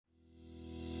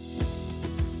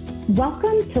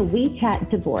Welcome to We Chat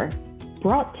Divorce,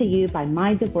 brought to you by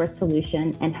My Divorce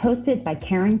Solution and hosted by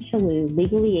Karen Shalhoub,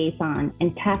 Legal Liaison,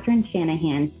 and Catherine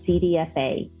Shanahan,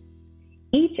 CDFA.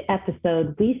 Each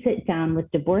episode, we sit down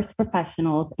with divorce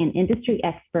professionals and industry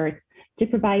experts to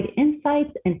provide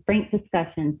insights and frank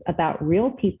discussions about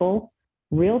real people,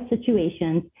 real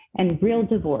situations, and real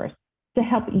divorce to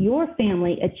help your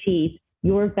family achieve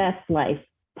your best life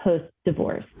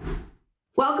post-divorce.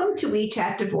 Welcome to We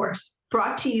Chat Divorce,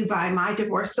 brought to you by My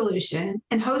Divorce Solution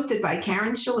and hosted by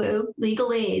Karen Shalhoub, Legal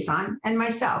Liaison, and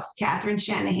myself, Catherine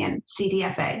Shanahan,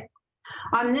 CDFA.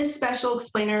 On this special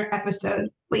explainer episode,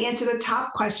 we answer the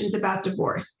top questions about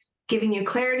divorce, giving you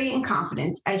clarity and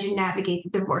confidence as you navigate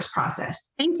the divorce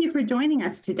process. Thank you for joining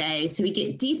us today so we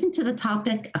get deep into the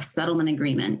topic of settlement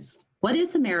agreements. What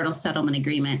is a marital settlement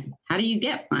agreement? How do you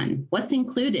get one? What's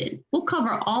included? We'll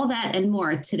cover all that and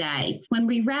more today. When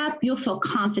we wrap, you'll feel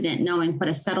confident knowing what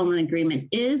a settlement agreement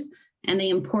is and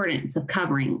the importance of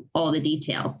covering all the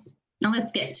details. Now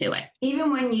let's get to it.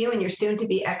 Even when you and your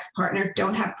soon-to-be ex-partner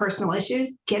don't have personal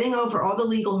issues, getting over all the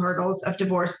legal hurdles of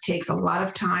divorce takes a lot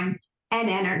of time and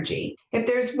energy. If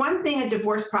there's one thing a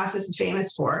divorce process is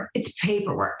famous for, it's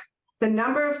paperwork. The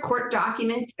number of court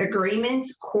documents,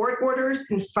 agreements, court orders,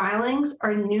 and filings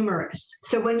are numerous.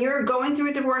 So when you're going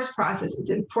through a divorce process, it's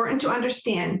important to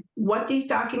understand what these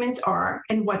documents are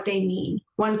and what they mean.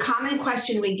 One common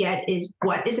question we get is,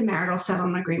 what is a marital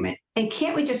settlement agreement? And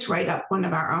can't we just write up one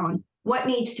of our own? What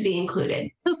needs to be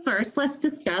included? So first, let's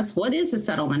discuss what is a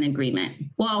settlement agreement.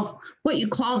 Well, what you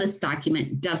call this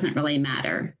document doesn't really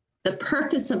matter. The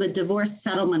purpose of a divorce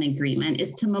settlement agreement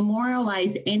is to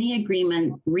memorialize any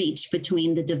agreement reached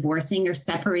between the divorcing or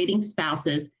separating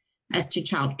spouses as to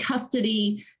child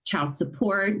custody, child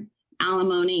support,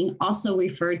 alimony, also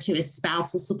referred to as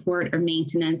spousal support or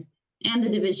maintenance, and the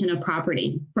division of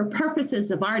property. For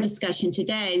purposes of our discussion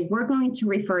today, we're going to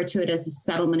refer to it as a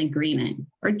settlement agreement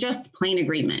or just plain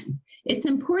agreement. It's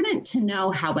important to know,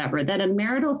 however, that a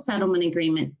marital settlement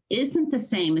agreement isn't the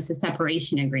same as a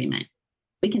separation agreement.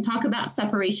 We can talk about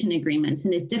separation agreements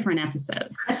in a different episode.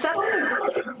 A settlement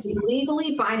agreement is a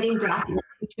legally binding document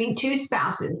between two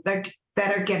spouses that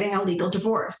are getting a legal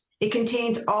divorce. It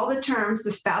contains all the terms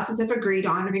the spouses have agreed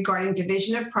on regarding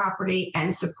division of property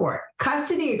and support.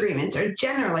 Custody agreements are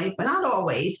generally, but not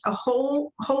always, a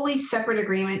wholly separate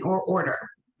agreement or order.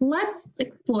 Let's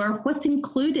explore what's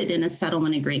included in a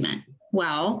settlement agreement.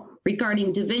 Well,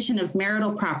 regarding division of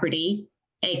marital property,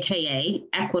 aka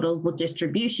equitable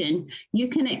distribution, you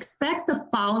can expect the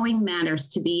following matters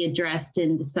to be addressed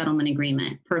in the settlement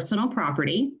agreement. Personal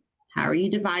property, how are you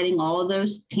dividing all of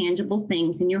those tangible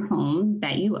things in your home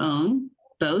that you own,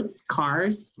 boats,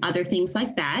 cars, other things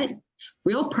like that.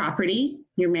 Real property,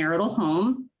 your marital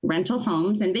home, rental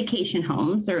homes and vacation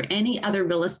homes, or any other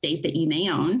real estate that you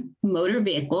may own. Motor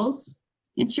vehicles,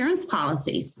 insurance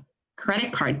policies,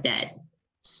 credit card debt,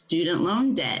 student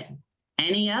loan debt,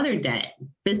 any other debt,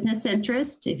 business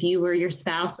interest, if you or your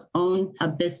spouse own a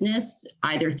business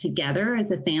either together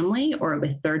as a family or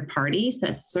with third parties,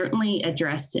 that's certainly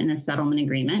addressed in a settlement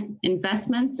agreement.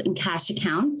 Investments and cash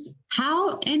accounts,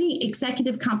 how any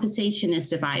executive compensation is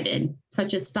divided,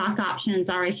 such as stock options,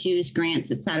 RSUs,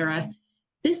 grants, etc.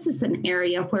 This is an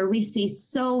area where we see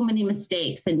so many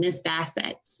mistakes and missed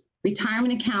assets.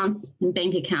 Retirement accounts and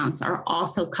bank accounts are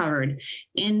also covered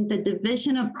in the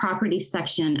division of property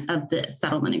section of the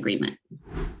settlement agreement.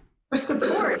 For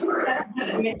support,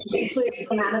 payments should include the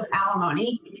amount of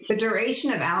alimony, the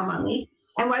duration of alimony,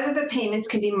 and whether the payments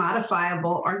can be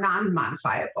modifiable or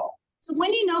non-modifiable. So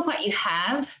when you know what you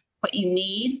have, what you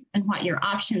need, and what your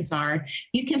options are,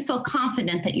 you can feel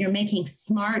confident that you're making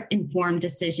smart, informed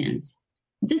decisions.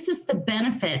 This is the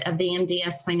benefit of the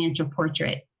MDS Financial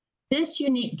Portrait. This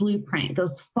unique blueprint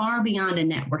goes far beyond a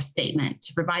net worth statement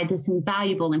to provide this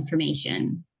invaluable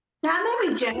information. Now that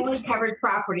we've generally covered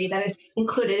property that is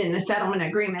included in a settlement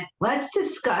agreement, let's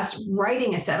discuss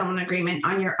writing a settlement agreement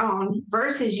on your own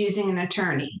versus using an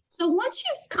attorney. So once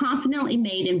you've confidently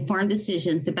made informed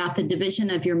decisions about the division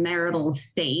of your marital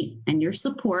estate and your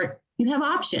support, you have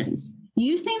options.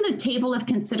 Using the table of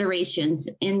considerations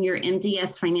in your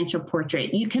MDS Financial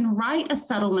Portrait, you can write a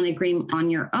settlement agreement on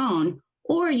your own,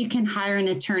 or you can hire an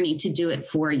attorney to do it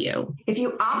for you. If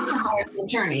you opt to hire an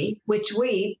attorney, which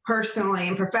we personally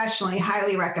and professionally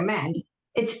highly recommend,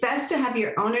 it's best to have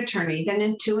your own attorney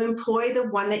than to employ the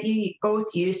one that you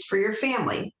both used for your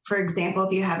family. For example,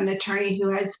 if you have an attorney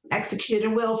who has executed a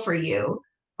will for you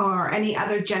or any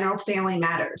other general family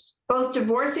matters. Both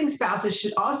divorcing spouses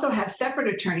should also have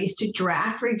separate attorneys to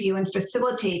draft, review, and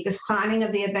facilitate the signing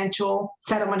of the eventual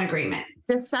settlement agreement.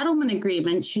 The settlement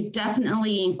agreement should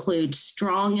definitely include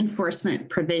strong enforcement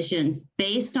provisions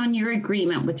based on your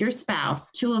agreement with your spouse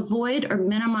to avoid or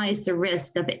minimize the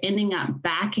risk of ending up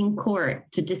back in court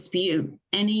to dispute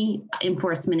any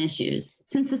enforcement issues.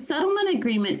 Since the settlement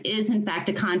agreement is in fact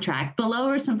a contract, below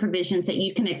are some provisions that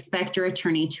you can expect your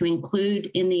attorney to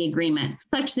include in the agreement,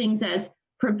 such things as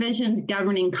provisions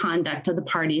governing conduct of the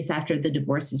parties after the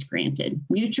divorce is granted,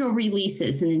 mutual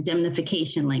releases and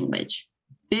indemnification language,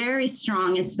 very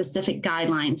strong and specific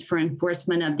guidelines for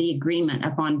enforcement of the agreement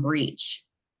upon breach,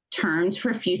 terms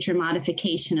for future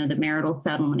modification of the marital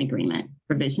settlement agreement,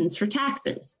 provisions for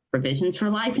taxes, provisions for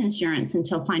life insurance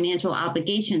until financial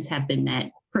obligations have been met,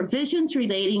 provisions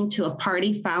relating to a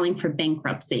party filing for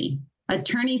bankruptcy,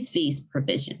 attorney's fees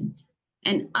provisions,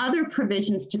 and other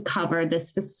provisions to cover the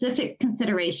specific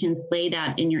considerations laid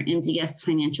out in your MDS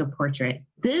financial portrait.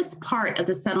 This part of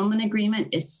the settlement agreement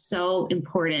is so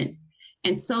important.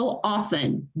 And so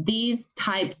often these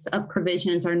types of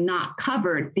provisions are not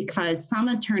covered because some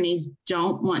attorneys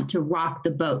don't want to rock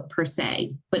the boat per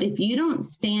se. But if you don't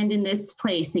stand in this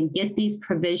place and get these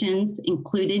provisions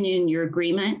included in your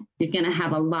agreement, you're going to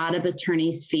have a lot of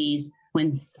attorney's fees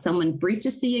when someone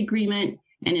breaches the agreement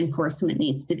and enforcement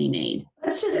needs to be made.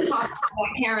 Let's just talk about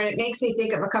that, Karen. It makes me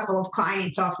think of a couple of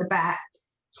clients off the bat.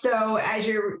 So as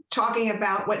you're talking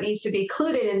about what needs to be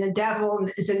included, and the devil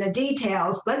is in the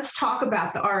details, let's talk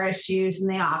about the RSUs and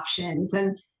the options.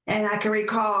 And I can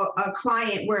recall a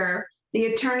client where the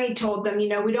attorney told them, we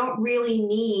don't really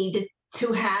need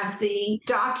to have the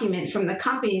document from the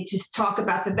company to talk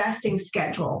about the vesting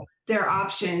schedule, their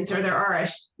options or their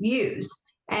RSUs.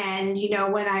 And,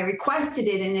 when I requested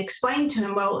it and explained to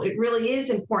him, well, it really is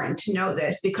important to know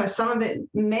this because some of it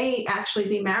may actually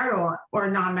be marital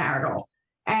or non-marital.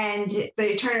 And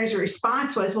the attorney's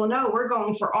response was, well, no, we're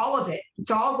going for all of it.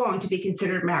 It's all going to be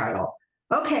considered marital.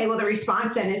 Okay, well, the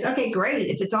response then is, okay, great.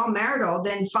 If it's all marital,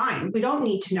 then fine. We don't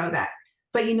need to know that.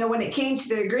 But, when it came to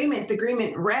the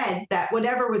agreement read that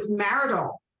whatever was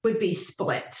marital would be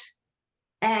split.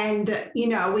 And,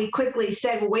 we quickly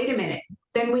said, well, wait a minute.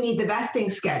 Then we need the vesting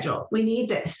schedule. We need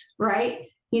this, right?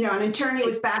 An attorney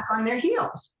was back on their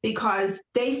heels because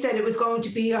they said it was going to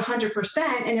be 100%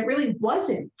 and it really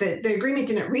wasn't. The agreement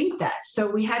didn't read that. So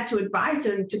we had to advise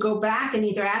them to go back and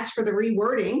either ask for the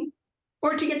rewording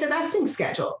or to get the vesting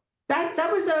schedule. That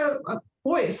was a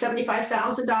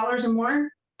 $75,000 or more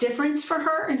difference for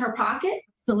her in her pocket.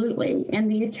 Absolutely. And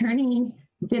the attorney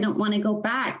didn't want to go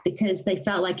back because they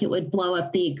felt like it would blow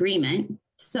up the agreement.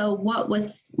 So what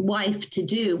was wife to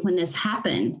do when this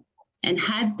happened? And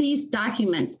had these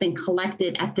documents been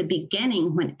collected at the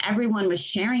beginning when everyone was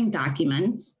sharing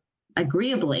documents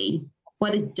agreeably,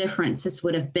 what a difference this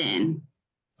would have been.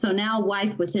 So now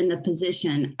wife was in the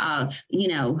position of,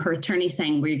 her attorney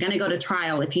saying, we're going to go to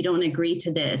trial if you don't agree to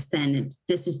this. And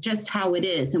this is just how it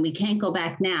is. And we can't go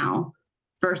back now,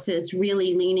 versus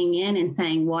really leaning in and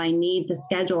saying, well, I need the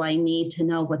schedule. I need to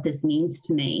know what this means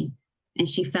to me. And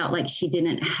she felt like she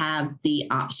didn't have the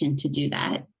option to do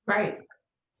that. Right.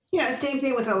 Same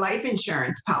thing with the life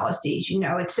insurance policies.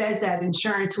 It says that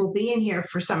insurance will be in here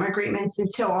for some agreements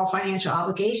until all financial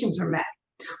obligations are met.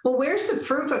 Well, where's the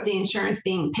proof of the insurance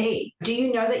being paid? Do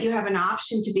you know that you have an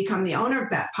option to become the owner of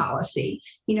that policy?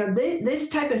 This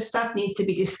type of stuff needs to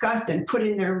be discussed and put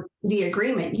in the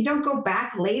agreement. You don't go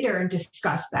back later and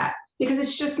discuss that because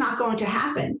it's just not going to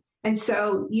happen. And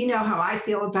so, how I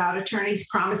feel about attorneys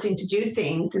promising to do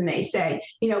things and they say,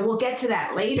 we'll get to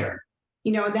that later.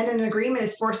 And then an agreement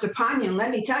is forced upon you. And let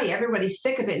me tell you, everybody's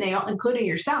sick of it, and they all, including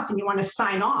yourself, and you want to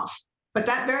sign off. But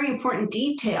that very important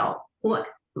detail will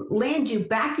land you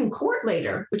back in court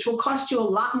later, which will cost you a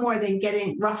lot more than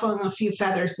ruffling a few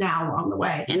feathers now along the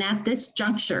way. And at this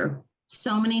juncture,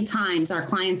 so many times our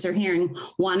clients are hearing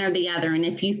one or the other. And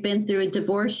if you've been through a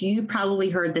divorce, you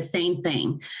probably heard the same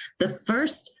thing. The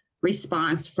first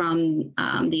response from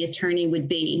the attorney would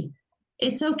be,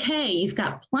 it's okay. You've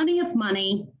got plenty of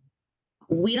money.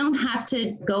 We don't have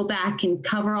to go back and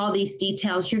cover all these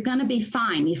details. You're going to be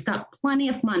fine. You've got plenty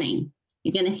of money.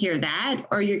 You're going to hear that,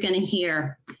 or you're going to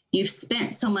hear, you've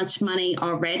spent so much money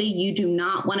already. You do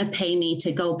not want to pay me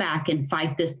to go back and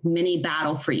fight this mini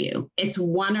battle for you. It's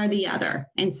one or the other.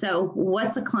 And so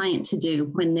what's a client to do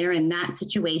when they're in that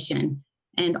situation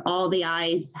and all the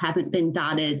I's haven't been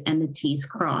dotted and the T's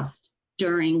crossed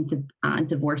during the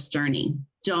divorce journey?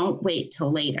 Don't wait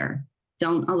till later.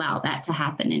 Don't allow that to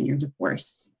happen in your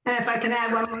divorce. And if I can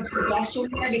add one more suggestion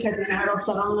here, because the marital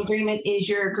settlement agreement is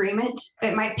your agreement,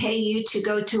 it might pay you to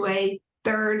go to a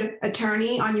third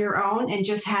attorney on your own and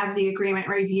just have the agreement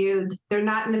reviewed. They're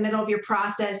not in the middle of your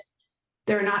process.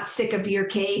 they're not sick of your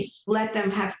case. Let them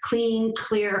have clean,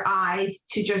 clear eyes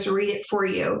to just read it for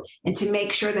you and to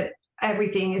make sure that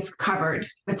everything is covered.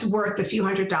 It's worth a few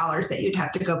 $100s that you'd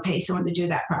have to go pay someone to do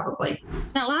that probably.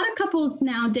 A lot of couples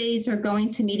nowadays are going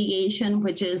to mediation,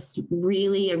 which is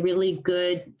really a really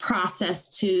good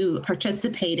process to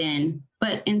participate in.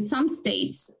 But in some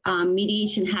states,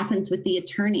 mediation happens with the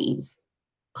attorneys.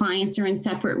 Clients are in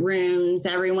separate rooms,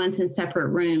 everyone's in separate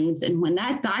rooms. And when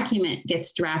that document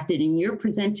gets drafted and you're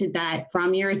presented that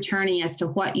from your attorney as to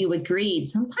what you agreed,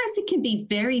 sometimes it can be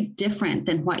very different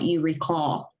than what you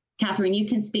recall. Catherine, you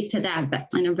can speak to that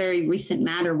in a very recent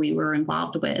matter we were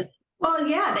involved with. Well,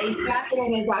 yeah, they sat there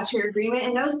and they got your agreement,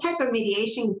 and those type of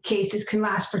mediation cases can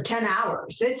last for 10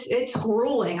 hours. It's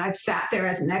grueling. I've sat there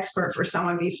as an expert for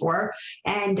someone before,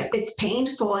 and it's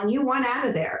painful, and you want out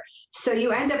of there. So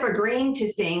you end up agreeing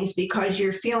to things because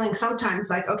you're feeling sometimes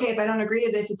like, okay, if I don't agree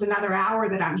to this, it's another hour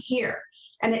that I'm here.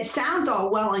 And it sounds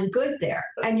all well and good there.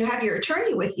 And you have your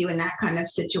attorney with you in that kind of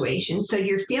situation. So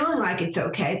you're feeling like it's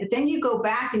okay. But then you go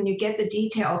back and you get the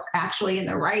details actually in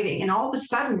the writing. And all of a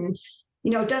sudden,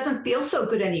 it doesn't feel so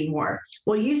good anymore.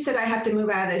 Well, you said I have to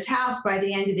move out of this house by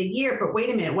the end of the year, but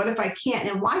wait a minute, what if I can't?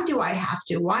 And why do I have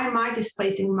to? Why am I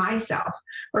displacing myself?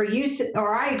 Or you said,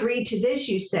 or I agreed to this,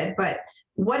 you said, but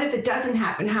what if it doesn't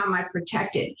happen? How am I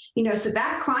protected? So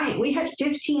that client, we had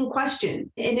 15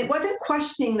 questions, and it wasn't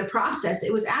questioning the process.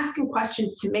 It was asking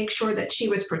questions to make sure that she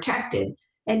was protected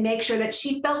and make sure that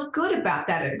she felt good about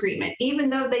that agreement, even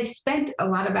though they spent a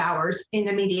lot of hours in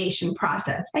the mediation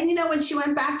process. And, when she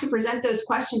went back to present those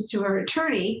questions to her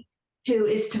attorney, who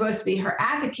is supposed to be her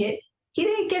advocate,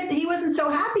 he wasn't so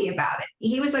happy about it.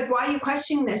 He was like, why are you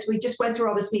questioning this? We just went through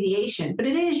all this mediation. But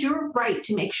it is your right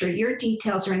to make sure your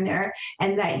details are in there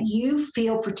and that you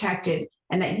feel protected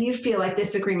and that you feel like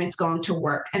this agreement's going to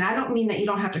work. And I don't mean that you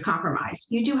don't have to compromise.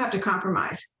 You do have to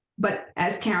compromise. But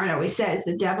as Karen always says,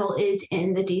 the devil is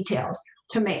in the details.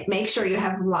 To make sure you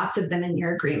have lots of them in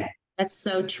your agreement. That's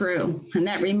so true. And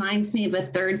that reminds me of a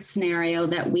third scenario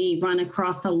that we run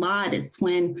across a lot. It's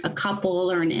when a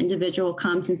couple or an individual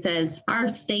comes and says, our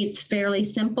state's fairly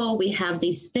simple. We have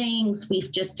these things.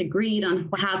 We've just agreed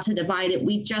on how to divide it.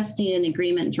 We just need an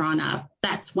agreement drawn up.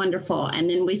 That's wonderful. And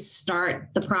then we start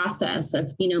the process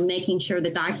of, making sure the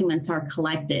documents are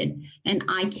collected. And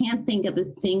I can't think of a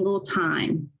single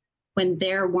time when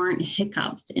there weren't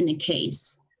hiccups in the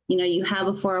case. You have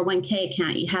a 401k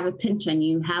account, you have a pension,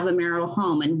 you have a marital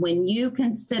home. And when you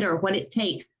consider what it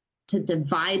takes to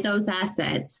divide those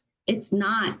assets, it's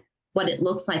not what it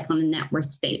looks like on a net worth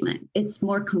statement. It's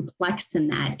more complex than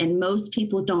that. And most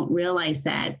people don't realize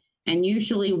that. And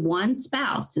usually one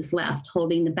spouse is left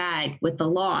holding the bag with the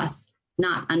loss,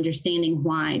 not understanding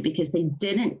why, because they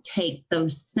didn't take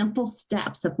those simple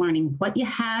steps of learning what you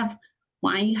have,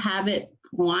 why you have it,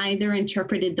 why they're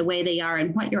interpreted the way they are,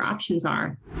 and what your options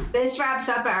are. This wraps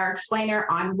up our explainer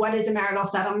on what is a marital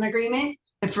settlement agreement.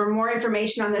 And for more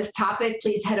information on this topic,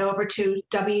 please head over to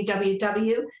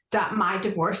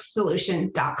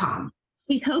www.mydivorcesolution.com.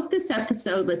 We hope this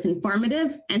episode was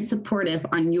informative and supportive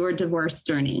on your divorce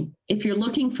journey. If you're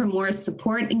looking for more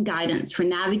support and guidance for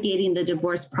navigating the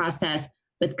divorce process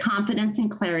with confidence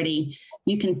and clarity,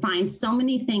 you can find so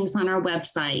many things on our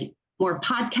website. More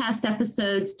podcast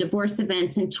episodes, divorce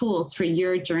events, and tools for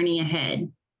your journey ahead.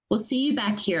 We'll see you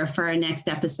back here for our next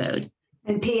episode.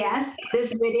 And P.S.,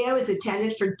 this video is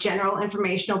intended for general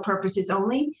informational purposes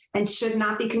only and should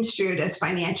not be construed as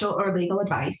financial or legal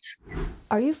advice.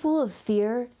 Are you full of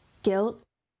fear, guilt,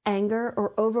 anger,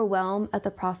 or overwhelm at the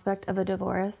prospect of a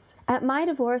divorce? At My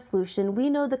Divorce Solution,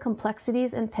 we know the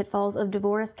complexities and pitfalls of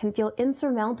divorce can feel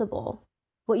insurmountable.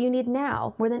 What you need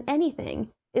now, more than anything,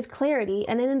 is clarity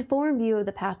and an informed view of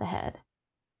the path ahead.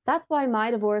 That's why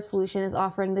My Divorce Solution is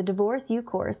offering the Divorce U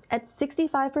course at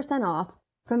 65% off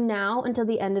from now until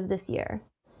the end of this year.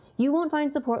 You won't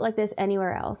find support like this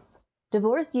anywhere else.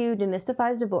 Divorce U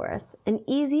Demystifies Divorce, an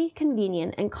easy,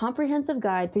 convenient, and comprehensive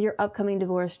guide for your upcoming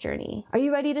divorce journey. Are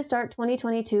you ready to start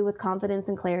 2022 with confidence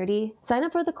and clarity? Sign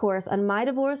up for the course on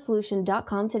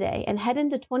mydivorcesolution.com today and head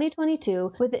into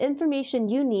 2022 with the information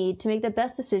you need to make the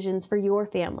best decisions for your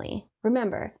family.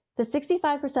 Remember, the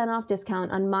 65% off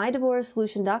discount on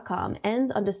mydivorcesolution.com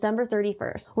ends on December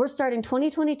 31st. We're starting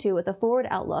 2022 with a forward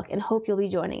outlook and hope you'll be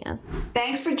joining us.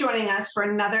 Thanks for joining us for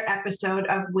another episode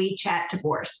of We Chat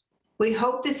Divorce. We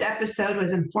hope this episode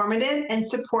was informative and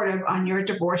supportive on your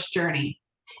divorce journey.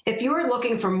 If you are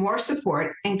looking for more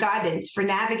support and guidance for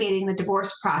navigating the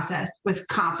divorce process with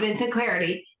confidence and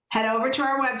clarity, head over to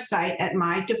our website at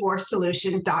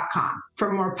mydivorcesolution.com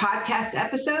for more podcast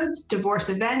episodes, divorce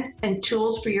events, and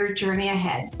tools for your journey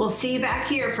ahead. We'll see you back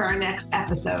here for our next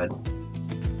episode.